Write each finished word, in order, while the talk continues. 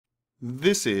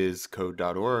This is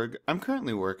code.org. I'm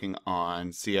currently working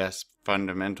on CS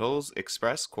Fundamentals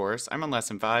Express course. I'm on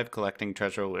lesson 5, collecting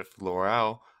treasure with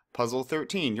Laurel. Puzzle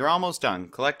 13. You're almost done.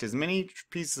 Collect as many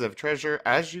pieces of treasure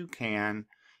as you can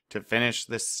to finish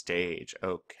this stage.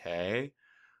 Okay.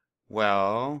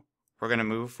 Well, we're going to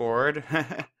move forward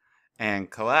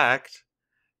and collect.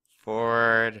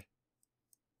 Forward.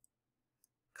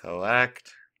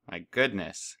 Collect. My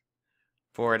goodness.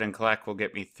 Forward and collect will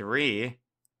get me 3,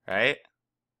 right?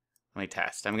 Let me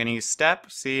test. I'm going to use step,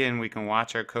 see, and we can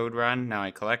watch our code run. Now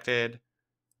I collected.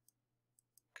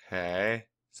 Okay,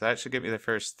 so that should get me the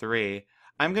first 3.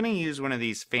 I'm going to use one of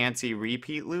these fancy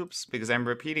repeat loops because I'm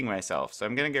repeating myself. So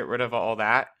I'm going to get rid of all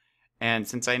that. And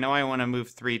since I know I want to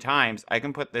move 3 times, I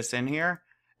can put this in here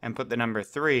and put the number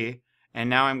 3. And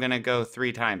now I'm going to go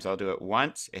 3 times. I'll do it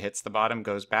once. It hits the bottom,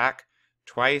 goes back.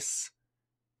 Twice.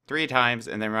 3 times,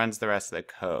 and then runs the rest of the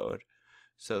code.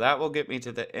 So that will get me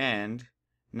to the end.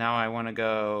 Now I want to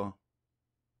go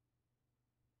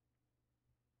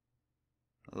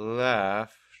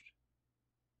left,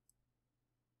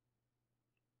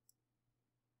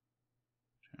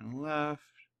 turn left,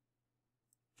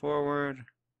 forward,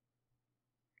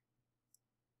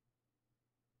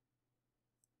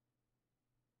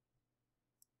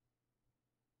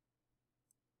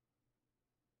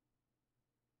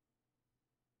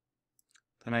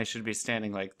 then I should be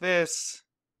standing like this.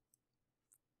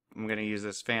 I'm going to use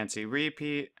this fancy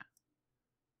repeat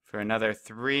for another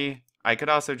 3. I could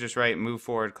also just write move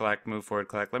forward, collect, move forward,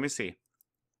 collect. Let me see.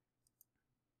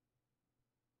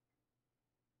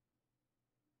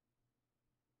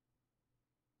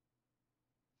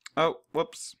 Oh,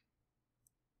 whoops.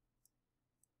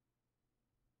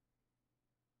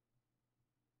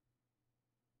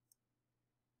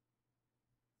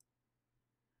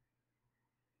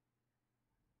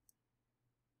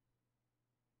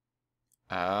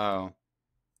 Oh.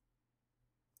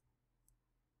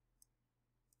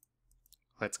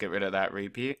 Let's get rid of that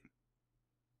repeat.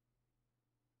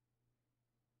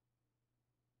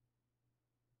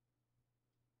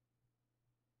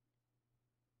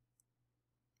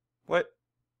 What?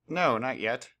 No, not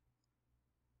yet.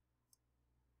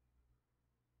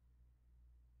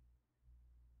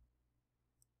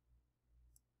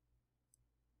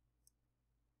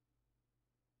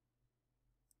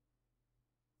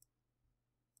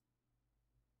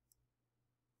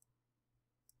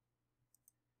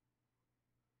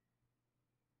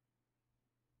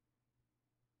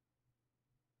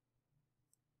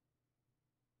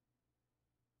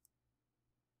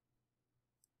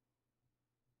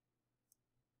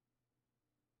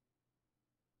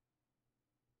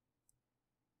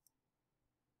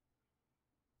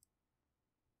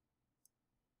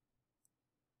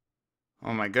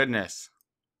 Oh my goodness.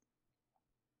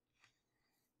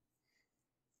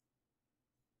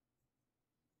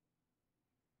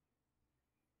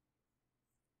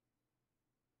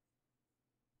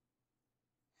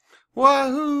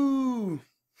 Wahoo!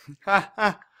 Ha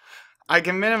ha! I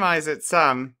can minimize it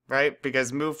some, right?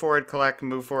 Because move forward, collect,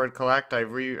 move forward, collect. I'm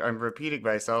repeating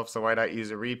myself, so why not use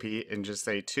a repeat and just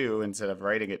say 2 instead of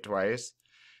writing it twice?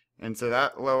 And so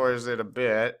that lowers it a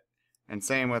bit. And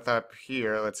same with up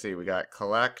here. Let's see, we got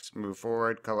collect, move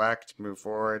forward, collect, move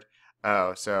forward.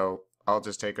 Oh, so I'll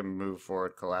just take a move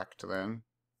forward, collect then.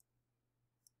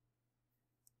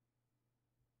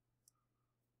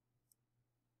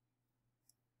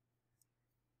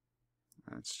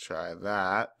 Let's try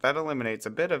that. That eliminates a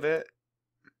bit of it.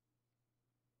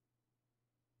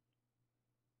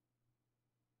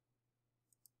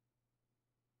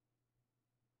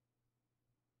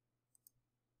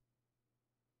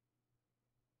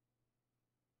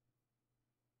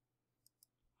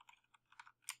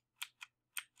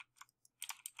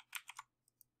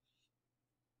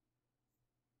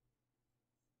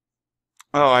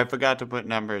 Oh, I forgot to put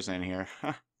numbers in here.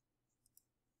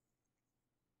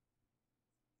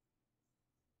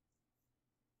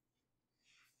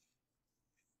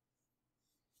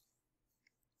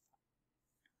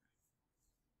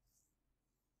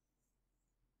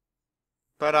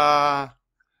 But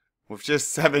with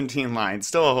just 17 lines,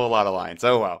 still a whole lot of lines.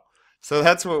 Oh well. So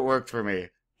that's what worked for me.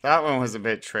 That one was a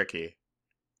bit tricky.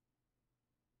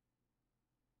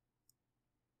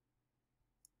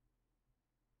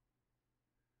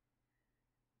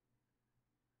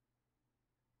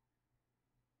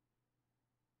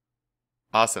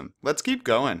 Awesome. Let's keep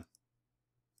going.